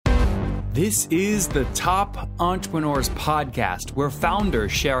This is the Top Entrepreneurs Podcast, where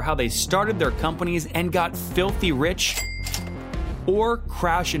founders share how they started their companies and got filthy rich or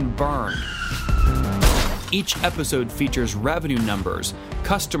crash and burn. Each episode features revenue numbers,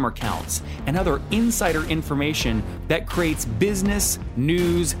 customer counts, and other insider information that creates business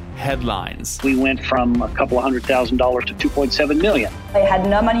news headlines. We went from a couple of $100,000 to $2.7 million. I had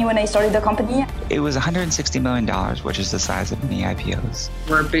no money when I started the company. It was $160 million, which is the size of many IPOs.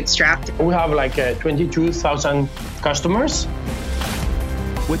 We're bootstrapped. We have like 22,000 customers.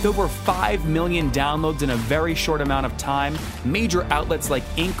 With over 5 million downloads in a very short amount of time, major outlets like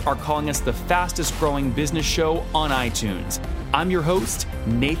Inc. are calling us the fastest growing business show on iTunes. I'm your host,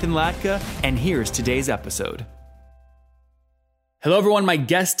 Nathan Latka, and here's today's episode. Hello, everyone. My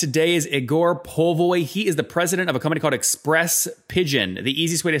guest today is Igor Polvoy. He is the president of a company called Express Pigeon, the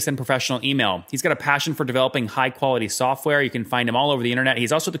easiest way to send professional email. He's got a passion for developing high-quality software. You can find him all over the internet.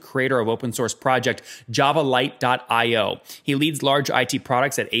 He's also the creator of open source project JavaLite.io. He leads large IT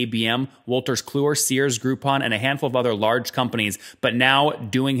products at ABM, Wolters Kluwer, Sears, Groupon, and a handful of other large companies, but now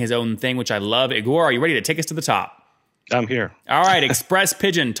doing his own thing, which I love. Igor, are you ready to take us to the top? I'm here. All right, Express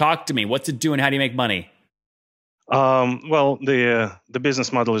Pigeon, talk to me. What's it do and how do you make money? Well, the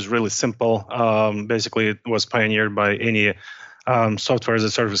business model is really simple. Basically, it was pioneered by any software as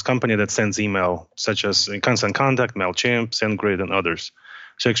a service company that sends email, such as Constant Contact, MailChimp, SendGrid, and others.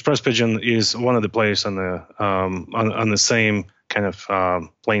 So Express Pigeon is one of the players on the same kind of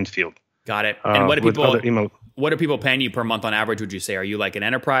playing field. Got it. And what are people paying you per month on average? Would you say? Are you like an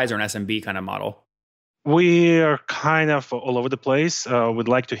enterprise or an SMB kind of model? We are kind of all over the place. We'd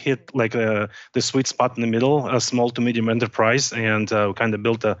like to hit like the sweet spot in the middle, a small to medium enterprise, and we kind of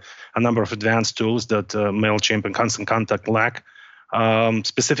built a number of advanced tools that MailChimp and Constant Contact lack,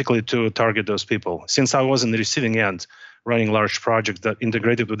 specifically to target those people. Since I was in the receiving end, running large projects that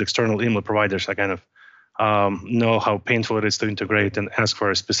integrated with external email providers, I kind of know how painful it is to integrate and ask for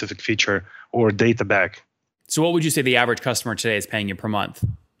a specific feature or data back. So what would you say the average customer today is paying you per month?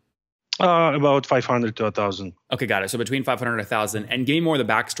 About 500 to 1,000. Okay, got it. So between 500 and 1,000. And give me more of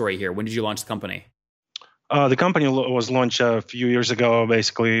the backstory here. When did you launch the company? The company was launched a few years ago.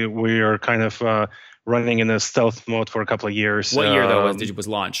 Basically, we are kind of running in a stealth mode for a couple of years. What year, though, was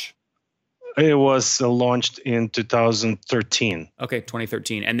launch? It was launched in 2013. Okay,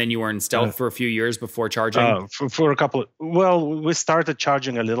 2013. And then you were in stealth for a few years before charging? For a couple. We started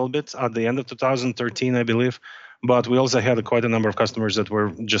charging a little bit at the end of 2013, I believe. But we also had quite a number of customers that were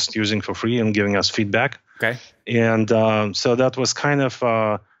just using for free and giving us feedback. Okay. And so that was kind of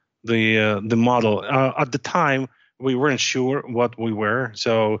the model. At the time, we weren't sure what we were.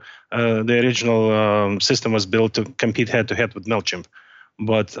 So the original system was built to compete head-to-head with MailChimp.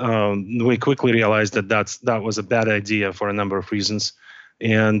 But we quickly realized that was a bad idea for a number of reasons.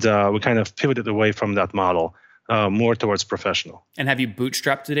 And we kind of pivoted away from that model, more towards professional. And have you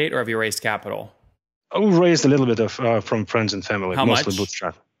bootstrapped to date or have you raised capital? We raised a little bit of from friends and family. How mostly much?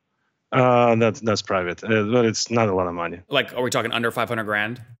 Bootstrap. That's private, but it's not a lot of money. Like, are we talking under 500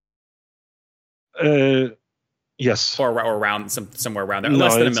 grand? Yes. Or around somewhere around there,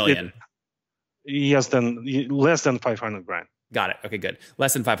 less than $1 million. Less than 500 grand. Got it. Okay, good.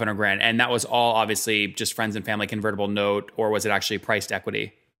 Less than 500 grand, and that was all obviously just friends and family convertible note, or was it actually priced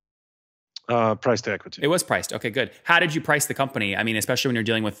equity? Priced equity. It was priced. Okay, good. How did you price the company? I mean, especially when you're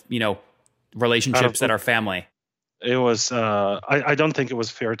dealing with relationships that are family. It was, I don't think it was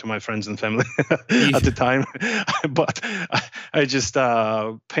fair to my friends and family at the time, but I just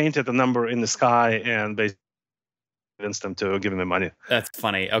painted a number in the sky and basically convinced them to give me money. That's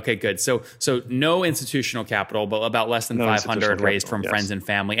funny. Okay, good. So no institutional capital, but about less than 500 raised from friends and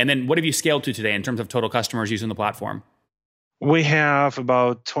family. And then what have you scaled to today in terms of total customers using the platform? We have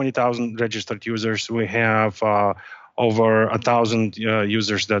about 20,000 registered users. We have over 1,000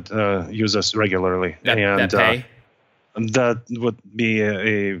 users that use us regularly. That pay? That would be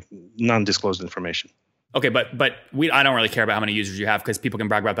a non-disclosed information. Okay, but I don't really care about how many users you have because people can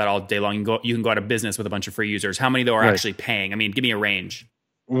brag about that all day long. You can go out of business with a bunch of free users. How many though are actually paying? I mean, give me a range.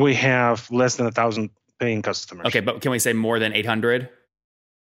 We have less than 1,000 paying customers. Okay, but can we say more than 800?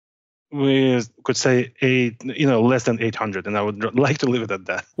 We could say less than 800, and I would like to leave it at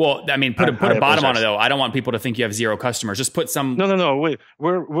that. Well, I mean, put a bottom on it though. I don't want people to think you have zero customers. Just put some. No.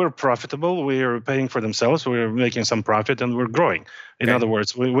 We're profitable. We are paying for themselves. We're making some profit, and we're growing. In other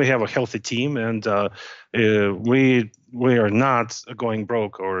words, we have a healthy team, and we are not going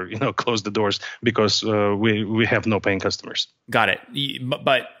broke or close the doors because we have no paying customers. Got it.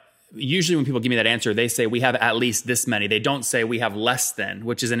 But usually when people give me that answer, they say we have at least this many. They don't say we have less than,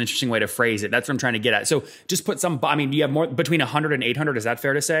 which is an interesting way to phrase it. That's what I'm trying to get at. So just put some, I mean, you have more between 100 and 800. Is that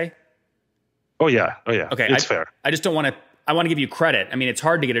fair to say? Oh yeah. Okay, it's fair. I just don't want to. I want to give you credit. I mean, it's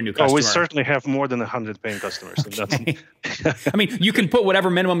hard to get a new customer. Oh, we certainly have more than 100 paying customers. Okay. I mean, you can put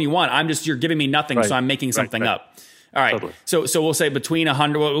whatever minimum you want. You're giving me nothing, right. So I'm making something right. up. All right. Totally. So we'll say between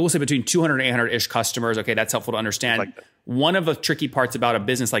 100, we'll say between 200 and 800 ish customers. Okay, that's helpful to understand. Like that. One of the tricky parts about a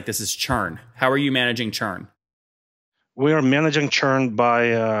business like this is churn. How are you managing churn? We are managing churn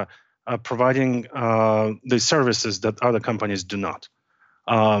by providing the services that other companies do not.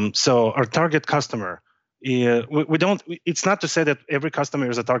 So our target customer, we don't. It's not to say that every customer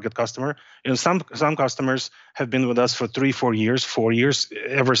is a target customer. Some customers have been with us for 3-4 years, 4 years,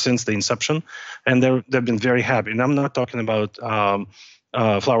 ever since the inception, and they've been very happy. And I'm not talking about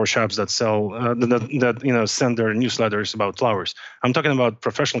flower shops that sell that send their newsletters about flowers. I'm talking about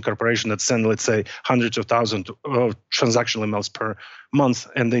professional corporations that send, let's say, hundreds of thousands of transactional emails per month,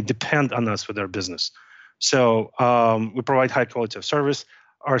 and they depend on us for their business. So we provide high quality of service.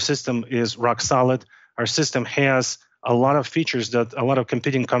 Our system is rock solid. Our system has a lot of features that a lot of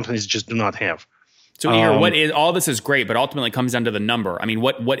competing companies just do not have. So Igor, what is all this is great, but ultimately it comes down to the number. I mean,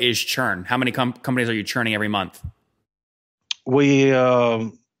 what is churn? How many companies are you churning every month? We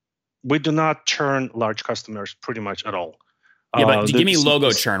do not churn large customers pretty much at all. Yeah, but give me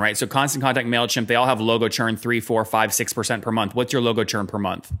logo churn, right? So Constant Contact, MailChimp, they all have logo churn 3, 4, 5, 6% per month. What's your logo churn per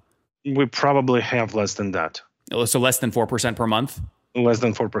month? We probably have less than that. So less than 4% per month? Less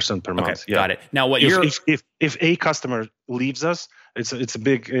than 4% per month. Okay, yeah. got it. Now, what if a customer leaves us, it's a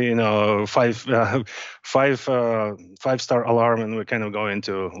big 5-star alarm, and we kind of go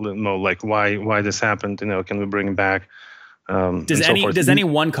into like why this happened. Can we bring him back? Does any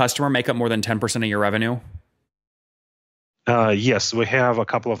one customer make up more than 10% of your revenue? Yes, we have a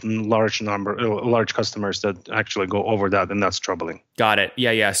couple of large customers that actually go over that, and that's troubling. Got it.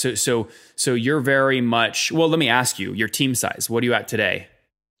 Yeah. So you're very much. Well, let me ask you, your team size. What are you at today?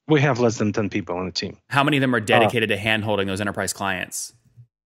 We have less than 10 people on the team. How many of them are dedicated to hand-holding those enterprise clients?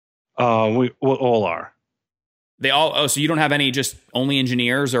 We all are. They all. Oh, so you don't have any just only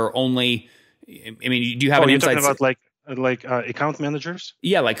engineers or only? I mean, do you have an inside? You're talking about like account managers?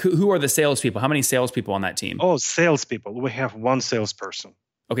 Yeah, like who are the salespeople? How many salespeople on that team? Oh, salespeople. We have one salesperson.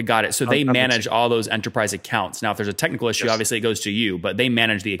 Okay, got it. So they manage all those enterprise accounts. Now, if there's a technical issue, obviously it goes to you, but they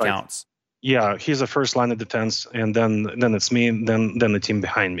manage the accounts. Yeah, he's a first line of defense, and then it's me, and then the team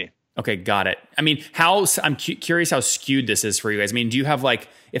behind me. Okay, got it. I mean, I'm curious how skewed this is for you guys. I mean, do you have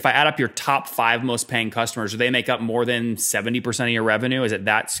if I add up your top 5 most paying customers, do they make up more than 70% of your revenue? Is it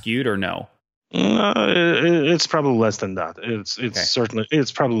that skewed or no? It's probably less than that. It's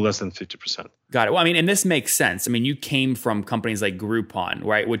probably less than 50%. Got it. Well, I mean, and this makes sense. I mean, you came from companies like Groupon,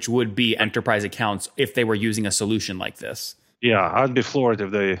 right? Which would be enterprise accounts if they were using a solution like this. Yeah, I'd be floored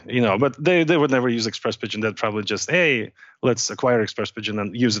if they, but they would never use ExpressPigeon. They'd probably just, hey, let's acquire ExpressPigeon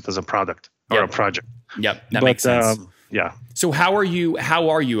and use it as a product or a project. Yep, that makes sense. Yeah. So how are you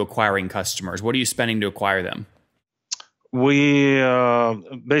acquiring customers? What are you spending to acquire them? We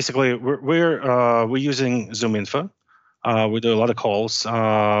basically we're using ZoomInfo. We do a lot of calls.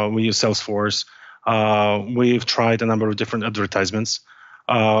 We use Salesforce. We've tried a number of different advertisements.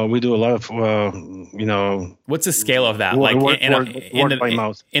 We do a lot of What's the scale of that? Word by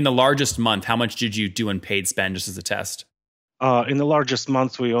mouth. In the largest month, how much did you do in paid spend just as a test? In the largest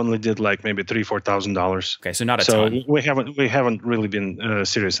month, we only did maybe $3,000-$4,000. Okay, so not a ton. We haven't really been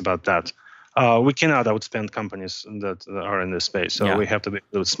serious about that. We cannot outspend companies that are in this space, so we have to be a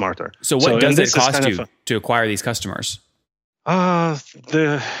little smarter. So what does it cost you to acquire these customers? We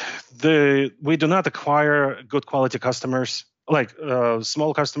do not acquire good quality customers.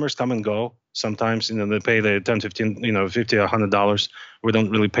 Small customers come and go. Sometimes they pay the $10, $15, $50, $100. We don't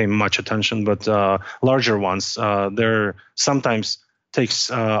really pay much attention, but larger ones, they're sometimes takes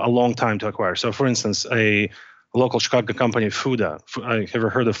a long time to acquire. So, for instance, a local Chicago company, Fuda. Have you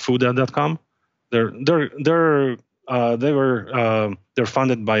heard of Fuda.com? They're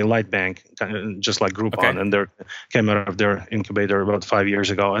funded by Lightbank, just like Groupon, and they came out of their incubator about 5 years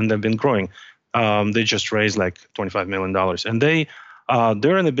ago, and they've been growing. They just raised $25 million, and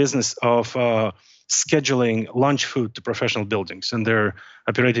they're in the business of scheduling lunch food to professional buildings, and they're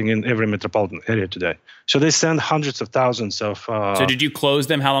operating in every metropolitan area today. So they send hundreds of thousands of. So did you close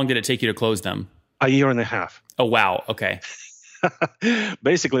them? How long did it take you to close them? A year and a half. Oh, wow. Okay.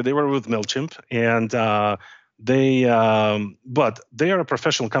 Basically, they were with MailChimp, and but they are a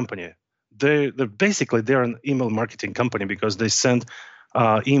professional company. They're an email marketing company because they send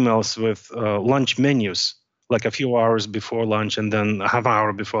emails with lunch menus, like a few hours before lunch and then a half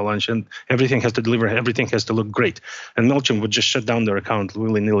hour before lunch, and everything has to deliver. Everything has to look great. And MailChimp would just shut down their account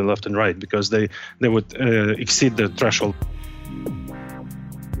willy-nilly left and right because they would exceed the threshold.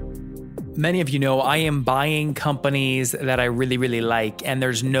 Many of you know I am buying companies that I really, really like, and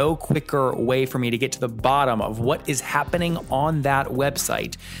there's no quicker way for me to get to the bottom of what is happening on that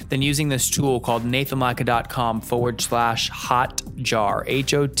website than using this tool called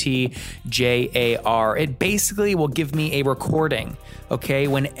nathanlatka.com/hotjar, HOTJAR. It basically will give me a recording. Okay,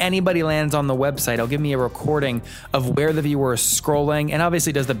 when anybody lands on the website, it'll give me a recording of where the viewer is scrolling, and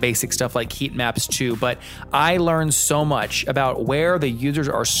obviously does the basic stuff like heat maps too. But I learned so much about where the users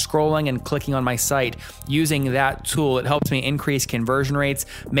are scrolling and clicking on my site using that tool. It helps me increase conversion rates,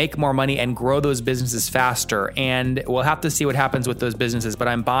 make more money, and grow those businesses faster. And we'll have to see what happens with those businesses, but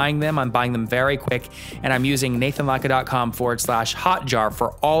I'm buying them. I'm buying them very quick, and I'm using nathanlatka.com/hotjar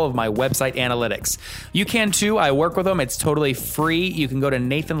for all of my website analytics. You can too. I work with them. It's totally free. You can go to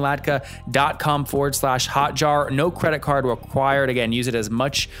nathanlatka.com/hotjar. No credit card required. Again, use it as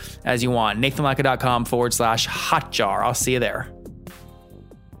much as you want. nathanlatka.com/hotjar. I'll see you there.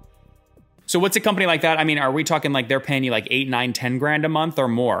 So what's a company like that? I mean, are we talking like they're paying you like 8, 9, 10 grand a month or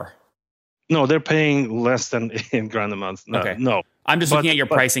more? No, they're paying less than 8 grand a month. No, okay. No. I'm just looking at your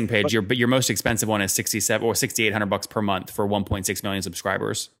pricing page. Your most expensive one is $6,800 per month for 1.6 million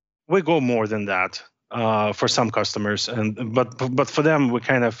subscribers. We go more than that. For some customers, but for them, we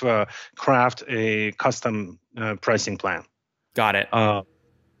kind of craft a custom pricing plan. Got it. For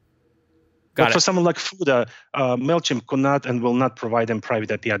someone like Fuda, MailChimp could not and will not provide them private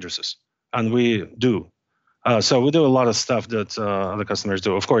IP addresses, and we do. So we do a lot of stuff that other customers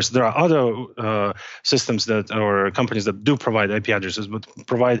do. Of course, there are other systems or companies that do provide IP addresses, but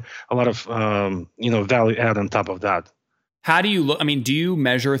provide a lot of value add on top of that. How do you look? I mean, do you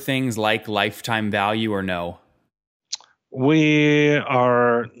measure things like lifetime value or no? We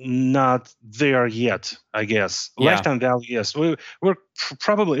are not there yet, I guess. Yeah. Lifetime value, yes. We're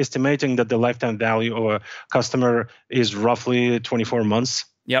probably estimating that the lifetime value of a customer is roughly 24 months.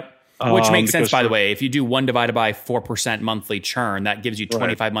 Yep. Which makes sense, by the way. If you do 1 divided by 4% monthly churn, that gives you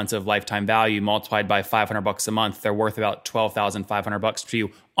 25 months of lifetime value multiplied by $500 a month. They're worth about $12,500 to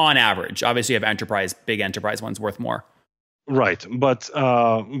you on average. Obviously, you have big enterprise ones worth more. Right, but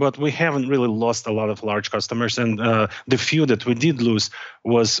we haven't really lost a lot of large customers, and the few that we did lose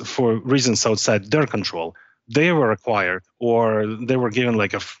was for reasons outside their control. They were acquired, or they were given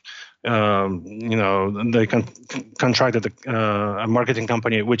like they contracted a marketing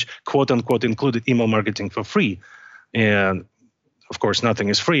company which quote unquote included email marketing for free, and of course nothing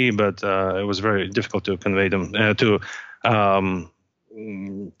is free, but it was very difficult to convey them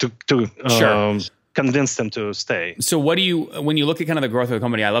Sure. Convince them to stay. So when you look at kind of the growth of the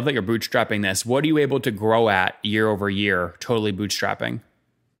company, I love that you're bootstrapping this. What are you able to grow at year over year, totally bootstrapping?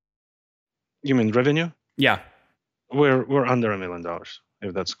 You mean revenue? Yeah. We're under $1 million,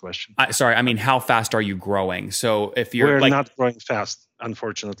 if that's the question. Sorry, I mean, how fast are you growing? So if you're We're not growing fast,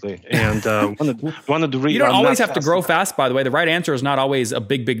 unfortunately. And one of the reasons you don't always have to grow fast, by the way. The right answer is not always a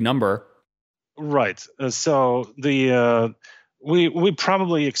big number. Right. So we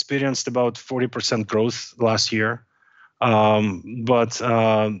probably experienced about 40% growth last year. But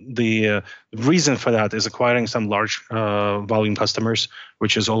the reason for that is acquiring some large volume customers,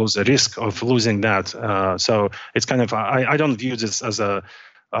 which is always a risk of losing that. So it's kind of, I don't view this as a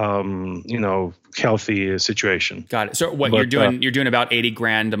healthy situation. Got it. So you're doing about 80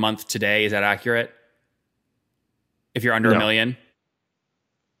 grand a month today. Is that accurate? If you're under $1 million?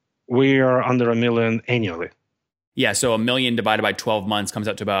 We are under $1 million annually. Yeah, so $1 million divided by 12 months comes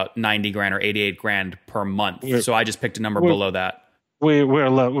up to about 90 grand or 88 grand per month. So I just picked a number below that.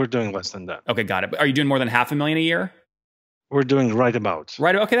 We're doing less than that. Okay, got it. Are you doing more than $500,000 a year? We're doing right about.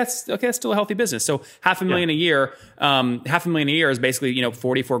 Right. Okay, that's still a healthy business. So $500,000 a year, $500,000 a year is basically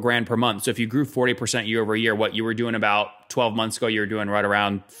 44 grand per month. So if you grew 40% year over year, what you were doing about 12 months ago, you were doing right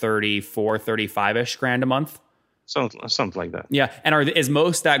around 34, 35-ish grand a month. Something like that. Yeah. And is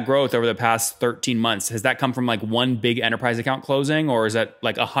most that growth over the past 13 months, has that come from like one big enterprise account closing, or is that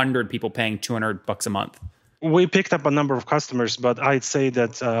like 100 people paying $200 a month? We picked up a number of customers, but I'd say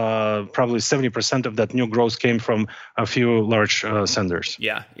that probably 70% of that new growth came from a few large senders.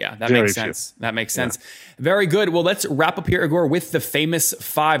 Yeah, that makes sense. That makes sense. Very good. Well, let's wrap up here, Igor, with the famous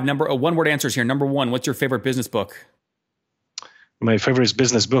 5 one-word answers here. Number 1, what's your favorite business book? My favorite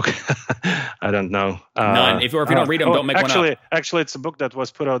business book? I don't know. None. If you don't read them, don't make one up. Actually, it's a book that was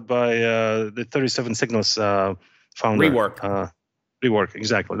put out by the 37 Signals founder. Rework. Rework,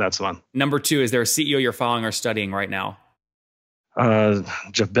 exactly. That's the one. Number 2, is there a CEO you're following or studying right now?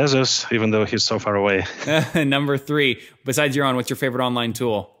 Jeff Bezos, even though he's so far away. Number 3, besides your own, what's your favorite online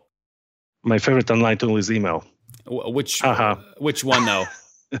tool? My favorite online tool is email. Which one, though?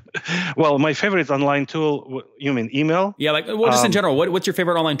 Well, my favorite online tool, you mean email? Yeah, like, well, just in general, what's your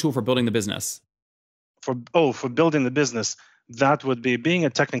favorite online tool for building the business? For building the business, that would be, being a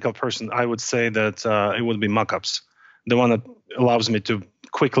technical person, I would say that it would be Mockups, the one that allows me to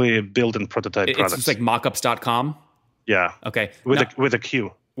quickly build and prototype products. It's like mockups.com? Yeah. Okay. With a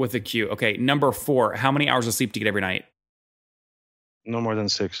Q. With a Q. Okay. Number 4, how many hours of sleep do you get every night? No more than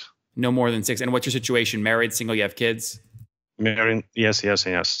 6. No more than 6. And what's your situation? Married, single, you have kids? Married, yes.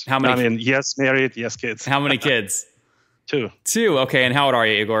 How many? I mean, yes, married, yes, kids. How many kids? 2. 2. Okay. And how old are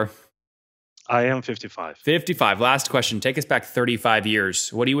you, Igor? I am 55. 55. Last question. Take us back 35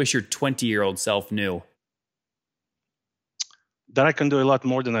 years. What do you wish your 20-year-old self knew? That I can do a lot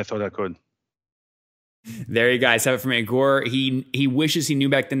more than I thought I could. There you guys have it from Igor. He wishes he knew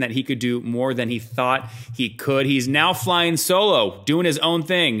back then that he could do more than he thought he could. He's now flying solo, doing his own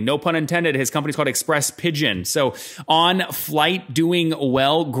thing. No pun intended. His company's called Express Pigeon. So on flight, doing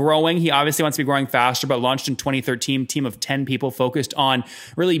well, growing. He obviously wants to be growing faster, but launched in 2013, team of 10 people focused on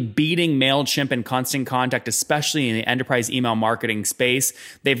really beating MailChimp and Constant Contact, especially in the enterprise email marketing space.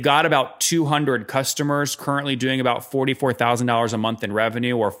 They've got about 200 customers, currently doing about $44,000 a month in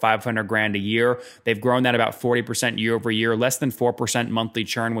revenue or $500,000 a year. They've grown that about 40% year over year, less than 4% monthly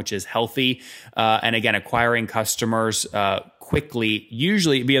churn, which is healthy. And again, acquiring customers quickly,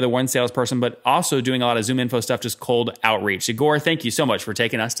 usually via the one salesperson, but also doing a lot of ZoomInfo stuff, just cold outreach. Igor, thank you so much for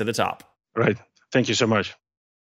taking us to the top. Right. Thank you so much.